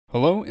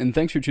Hello, and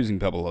thanks for choosing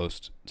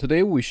Pebblehost.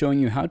 Today we'll be showing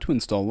you how to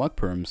install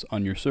LuckPerms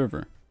on your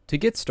server. To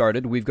get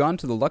started, we've gone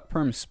to the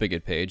LuckPerms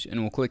spigot page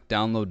and we'll click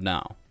Download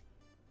Now.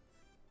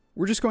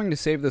 We're just going to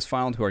save this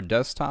file to our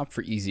desktop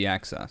for easy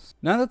access.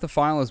 Now that the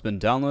file has been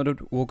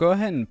downloaded, we'll go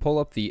ahead and pull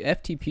up the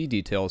FTP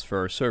details for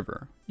our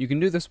server. You can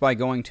do this by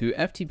going to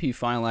FTP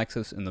File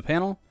Access in the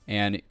panel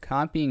and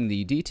copying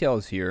the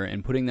details here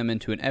and putting them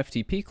into an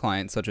FTP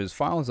client such as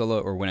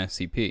FileZilla or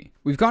WinSCP.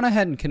 We've gone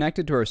ahead and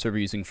connected to our server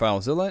using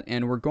FileZilla,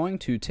 and we're going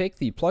to take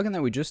the plugin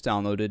that we just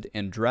downloaded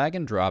and drag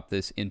and drop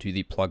this into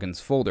the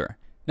plugins folder.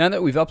 Now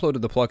that we've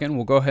uploaded the plugin,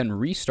 we'll go ahead and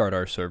restart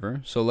our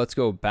server. So let's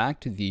go back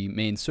to the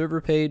main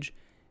server page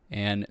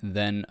and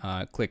then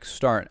click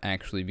Start,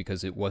 actually,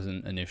 because it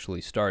wasn't initially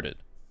started.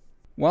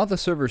 While the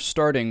server's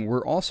starting,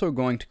 we're also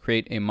going to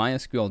create a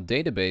MySQL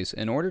database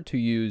in order to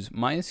use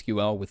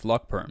MySQL with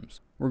LuckPerms.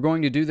 We're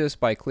going to do this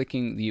by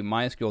clicking the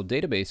MySQL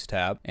database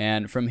tab,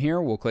 and from here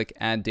we'll click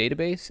Add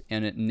Database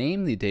and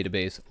name the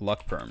database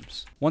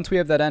LuckPerms. Once we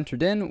have that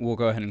entered in, we'll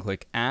go ahead and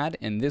click Add,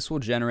 and this will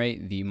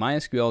generate the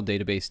MySQL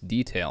database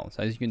details.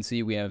 As you can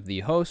see, we have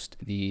the host,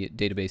 the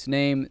database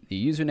name,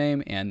 the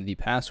username, and the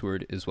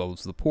password, as well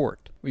as the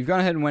port. We've gone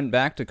ahead and went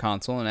back to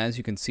console, and as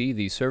you can see,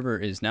 the server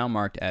is now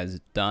marked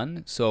as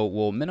done. So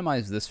we'll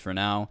minimize this for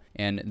now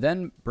and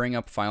then bring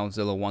up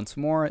FileZilla once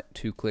more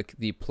to click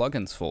the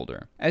plugins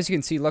folder. As you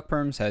can see,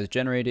 LuckPerms has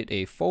generated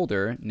a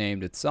folder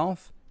named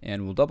itself,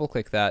 and we'll double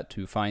click that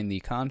to find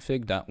the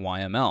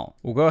config.yml.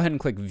 We'll go ahead and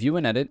click View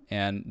and Edit,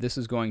 and this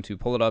is going to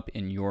pull it up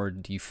in your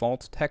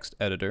default text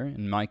editor.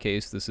 In my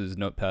case, this is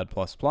Notepad++.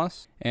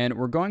 And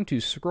we're going to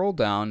scroll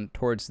down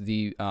towards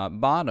the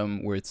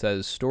bottom where it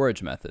says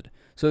Storage Method.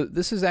 So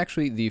this is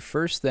actually the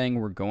first thing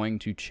we're going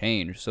to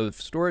change. So the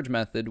storage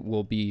method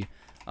will be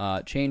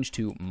changed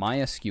to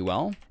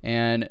MySQL,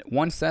 and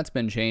once that's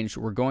been changed,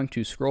 we're going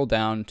to scroll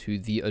down to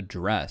the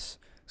address.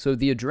 So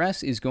the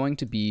address is going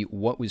to be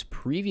what was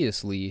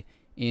previously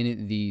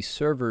in the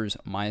server's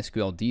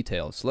MySQL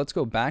details. So let's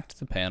go back to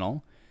the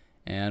panel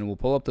and we'll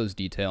pull up those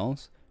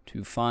details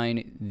to find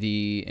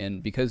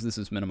and because this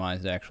is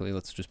minimized, actually,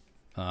 let's just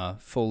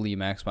fully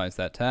maximize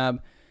that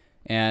tab.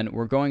 And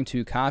we're going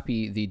to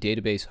copy the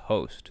database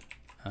host,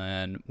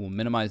 and we'll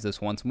minimize this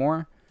once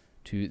more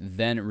to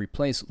then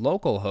replace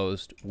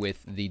localhost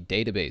with the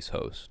database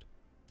host.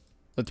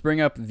 Let's bring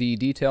up the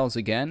details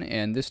again,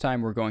 and this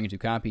time we're going to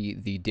copy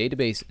the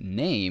database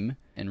name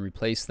and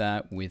replace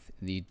that with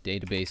the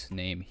database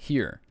name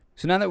here.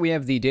 So now that we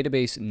have the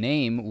database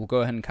name, we'll go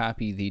ahead and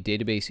copy the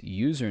database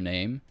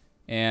username.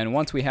 And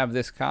once we have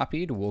this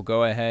copied, we'll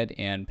go ahead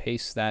and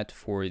paste that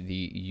for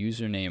the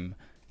username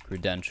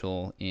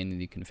credential in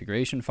the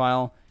configuration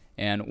file.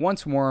 And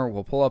once more,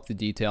 we'll pull up the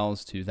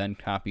details to then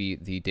copy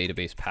the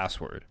database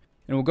password.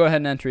 And we'll go ahead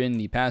and enter in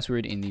the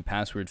password in the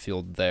password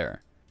field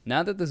there.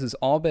 Now that this has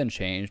all been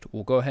changed,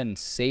 we'll go ahead and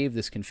save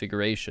this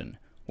configuration.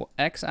 We'll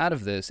X out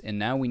of this, and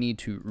now we need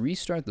to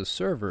restart the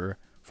server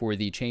for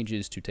the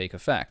changes to take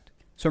effect.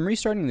 So I'm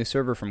restarting the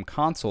server from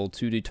console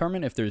to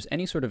determine if there's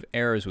any sort of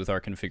errors with our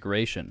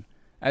configuration.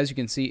 As you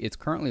can see, it's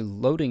currently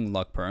loading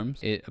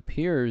LuckPerms. It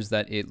appears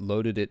that it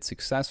loaded it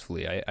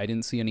successfully. I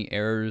didn't see any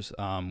errors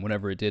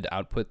whenever it did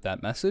output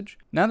that message.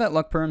 Now that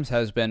LuckPerms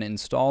has been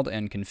installed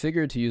and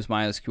configured to use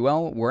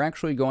MySQL, we're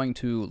actually going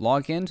to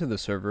log into the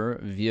server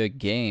via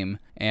game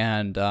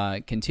and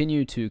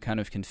continue to kind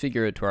of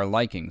configure it to our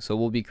liking. So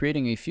we'll be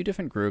creating a few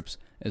different groups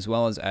as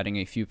well as adding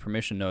a few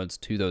permission nodes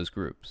to those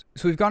groups.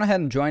 So we've gone ahead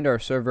and joined our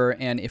server,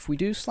 and if we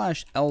do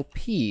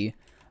 /lp,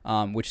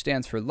 which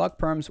stands for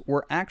LuckPerms,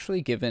 we're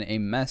actually given a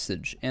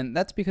message, and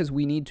that's because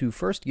we need to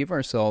first give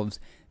ourselves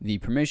the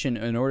permission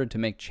in order to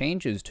make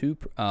changes to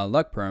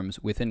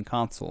LuckPerms within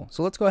console.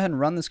 So let's go ahead and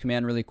run this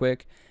command really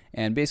quick,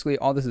 and basically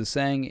all this is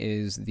saying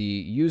is the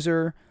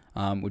user,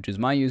 which is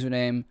my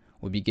username,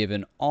 will be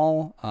given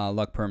all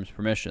LuckPerms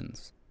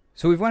permissions.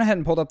 So we've went ahead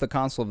and pulled up the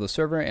console of the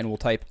server, and we'll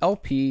type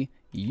lp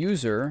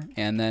user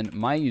and then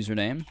my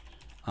username,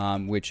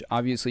 which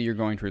obviously you're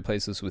going to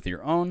replace this with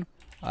your own.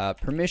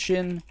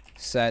 Permission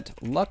set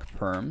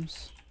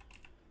LuckPerms,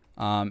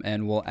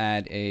 and we'll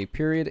add a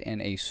period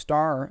and a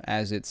star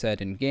as it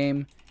said in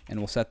game, and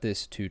we'll set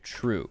this to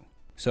true.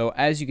 So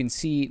as you can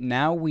see,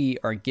 now we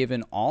are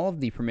given all of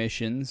the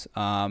permissions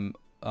of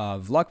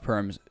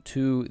LuckPerms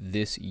to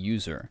this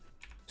user.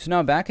 So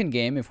now back in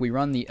game, if we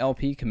run the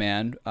lp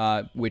command,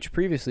 which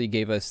previously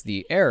gave us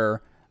the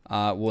error,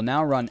 we'll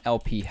now run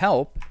lp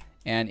help,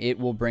 and it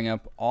will bring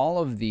up all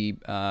of the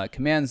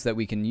commands that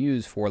we can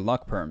use for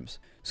LuckPerms.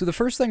 So the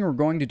first thing we're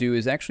going to do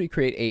is actually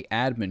create a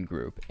admin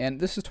group, and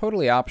this is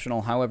totally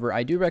optional. However,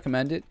 I do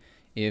recommend it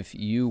if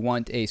you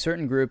want a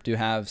certain group to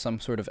have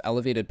some sort of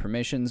elevated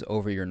permissions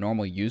over your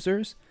normal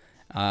users.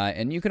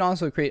 And you can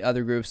also create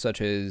other groups such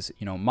as,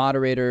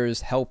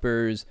 moderators,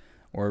 helpers,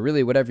 or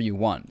really whatever you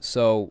want.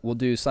 So we'll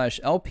do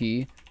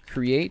 /lp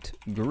create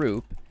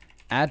group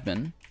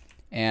admin,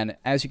 and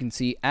as you can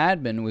see,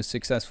 admin was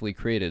successfully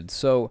created.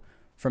 So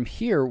from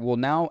here, we'll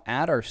now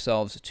add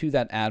ourselves to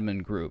that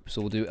admin group. So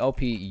we'll do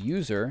lp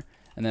user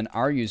and then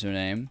our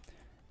username,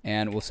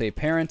 and we'll say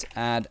parent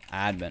add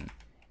admin.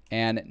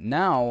 And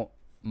now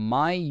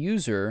my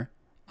user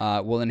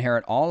will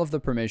inherit all of the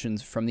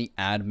permissions from the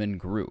admin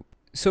group.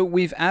 So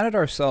we've added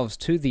ourselves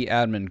to the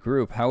admin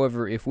group.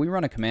 However, if we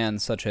run a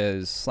command such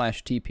as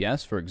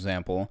 /tps, for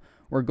example,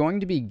 we're going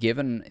to be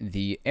given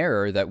the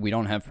error that we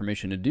don't have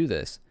permission to do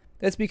this.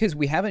 That's because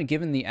we haven't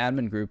given the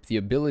admin group the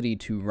ability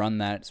to run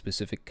that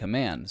specific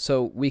command.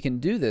 So we can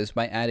do this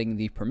by adding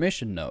the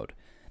permission node.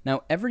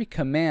 Now, every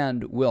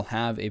command will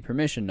have a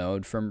permission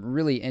node from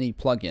really any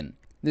plugin.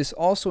 This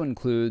also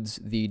includes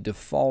the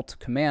default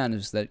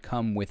commands that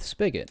come with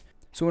Spigot.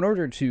 So in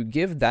order to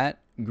give that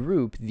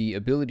group the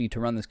ability to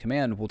run this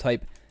command, we'll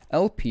type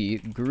lp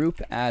group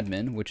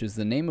admin, which is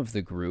the name of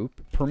the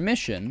group,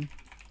 permission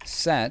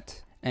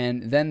set,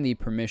 and then the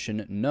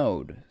permission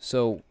node.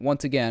 So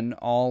once again,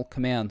 all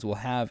commands will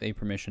have a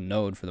permission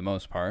node for the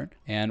most part.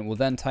 And we'll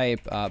then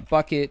type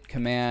bucket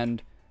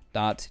command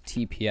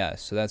 .tps.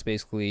 So that's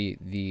basically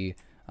the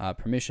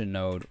permission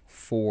node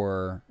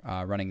for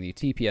running the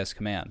TPS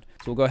command.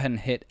 So we'll go ahead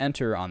and hit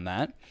enter on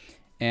that.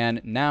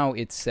 And now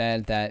it's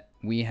said that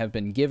we have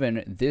been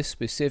given this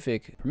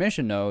specific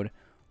permission node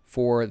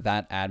for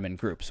that admin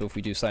group. So if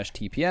we do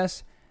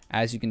 /tps,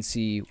 as you can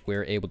see,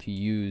 we're able to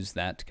use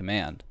that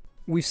command.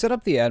 We've set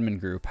up the admin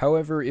group.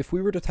 However, if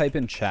we were to type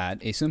in chat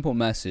a simple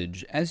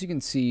message, as you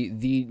can see,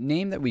 the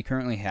name that we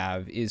currently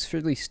have is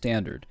fairly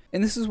standard.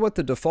 And this is what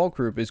the default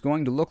group is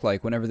going to look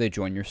like whenever they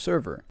join your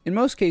server. In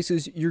most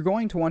cases, you're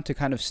going to want to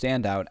kind of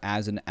stand out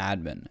as an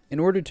admin. In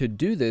order to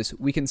do this,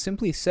 we can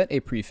simply set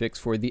a prefix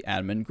for the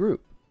admin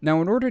group. Now,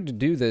 in order to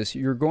do this,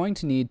 you're going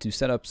to need to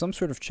set up some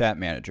sort of chat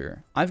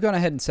manager. I've gone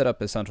ahead and set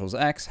up Essentials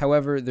X.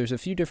 However, there's a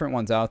few different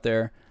ones out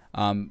there.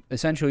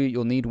 Essentially,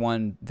 you'll need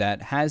one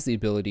that has the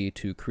ability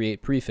to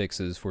create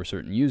prefixes for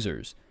certain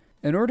users.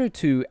 In order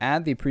to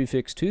add the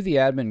prefix to the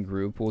admin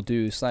group, we'll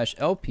do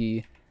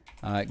 /lp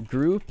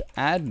group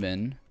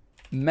admin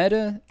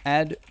meta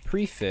add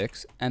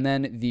prefix and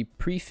then the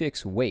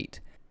prefix weight.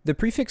 The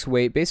prefix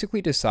weight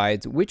basically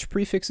decides which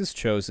prefix is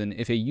chosen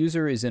if a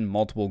user is in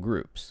multiple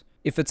groups.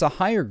 If it's a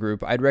higher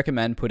group, I'd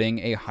recommend putting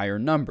a higher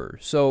number.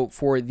 So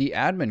for the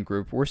admin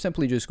group, we're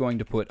simply just going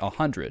to put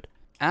 100.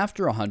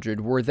 After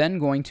 100, we're then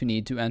going to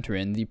need to enter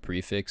in the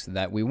prefix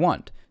that we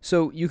want.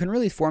 So you can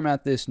really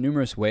format this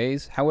numerous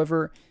ways.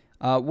 However,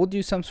 we'll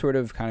do some sort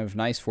of kind of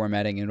nice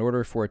formatting in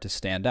order for it to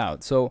stand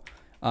out. So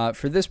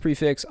for this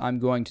prefix, I'm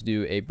going to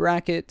do a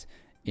bracket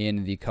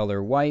in the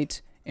color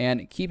white.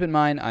 And keep in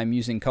mind, I'm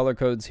using color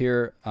codes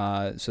here.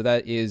 So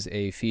that is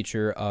a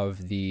feature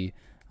of the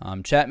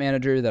chat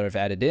manager that I've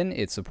added in.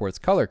 It supports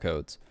color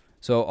codes.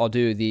 So I'll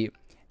do the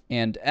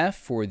and F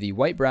for the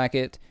white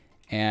bracket,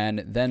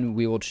 and then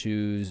we will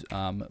choose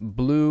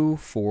blue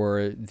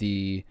for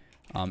the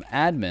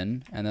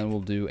admin, and then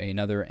we'll do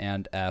another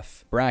and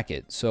F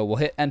bracket. So we'll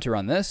hit enter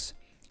on this,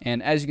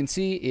 and as you can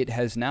see, it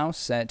has now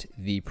set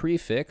the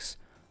prefix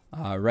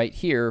right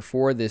here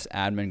for this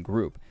admin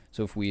group.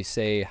 So if we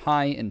say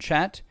hi in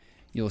chat,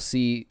 you'll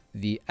see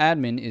the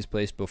admin is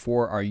placed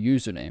before our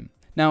username.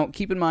 Now,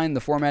 keep in mind the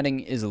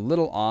formatting is a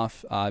little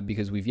off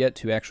because we've yet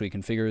to actually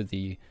configure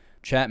the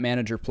chat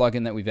manager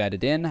plugin that we've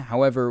added in.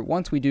 However,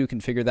 once we do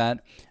configure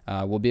that,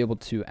 we'll be able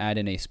to add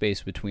in a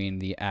space between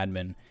the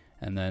admin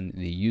and then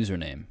the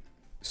username.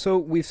 So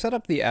we've set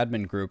up the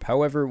admin group.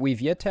 However,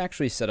 we've yet to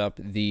actually set up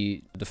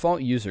the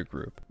default user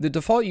group. The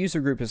default user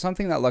group is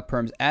something that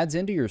LuckPerms adds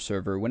into your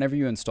server whenever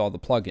you install the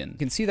plugin. You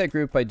can see that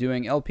group by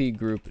doing lp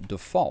group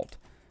default.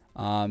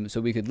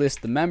 So we could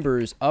list the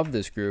members of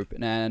this group,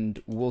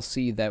 and we'll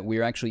see that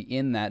we're actually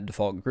in that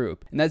default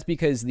group. And that's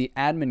because the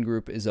admin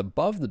group is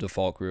above the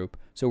default group,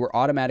 so we're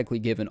automatically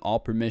given all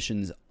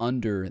permissions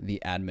under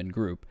the admin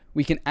group.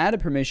 We can add a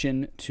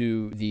permission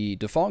to the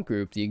default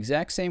group the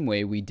exact same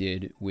way we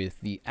did with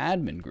the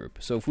admin group.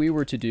 So if we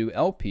were to do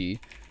lp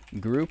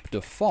group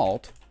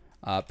default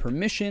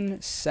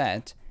permission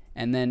set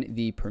and then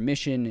the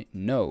permission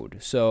node.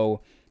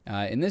 So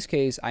in this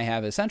case, I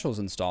have Essentials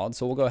installed,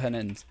 so we'll go ahead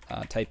and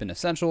type in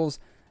Essentials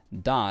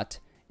dot,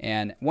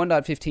 and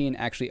 1.15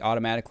 actually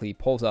automatically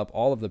pulls up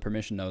all of the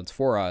permission nodes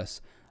for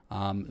us,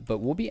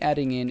 but we'll be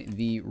adding in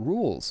the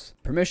rules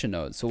permission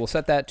nodes. So we'll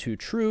set that to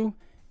true,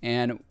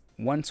 and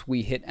once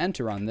we hit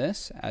enter on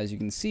this, as you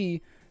can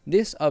see,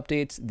 this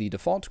updates the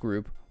default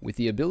group with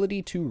the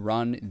ability to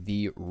run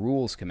the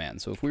rules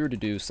command. So if we were to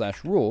do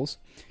 /rules,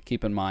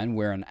 keep in mind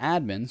we're an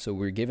admin, so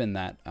we're given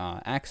that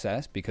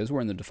access because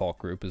we're in the default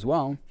group as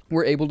well.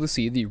 We're able to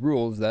see the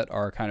rules that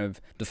are kind of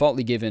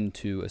defaultly given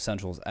to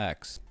Essentials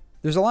X.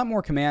 There's a lot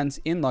more commands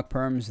in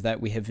LuckPerms that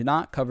we have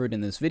not covered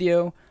in this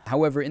video.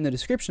 However, in the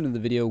description of the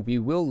video, we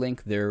will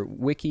link their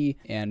wiki,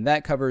 and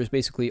that covers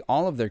basically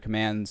all of their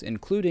commands,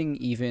 including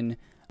even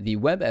the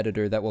web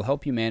editor that will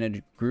help you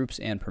manage groups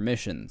and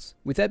permissions.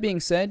 With that being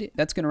said,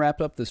 that's going to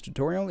wrap up this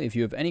tutorial. If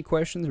you have any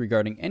questions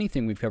regarding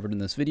anything we've covered in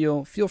this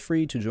video, feel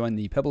free to join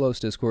the Pebblehost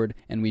Discord,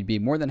 and we'd be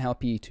more than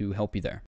happy to help you there.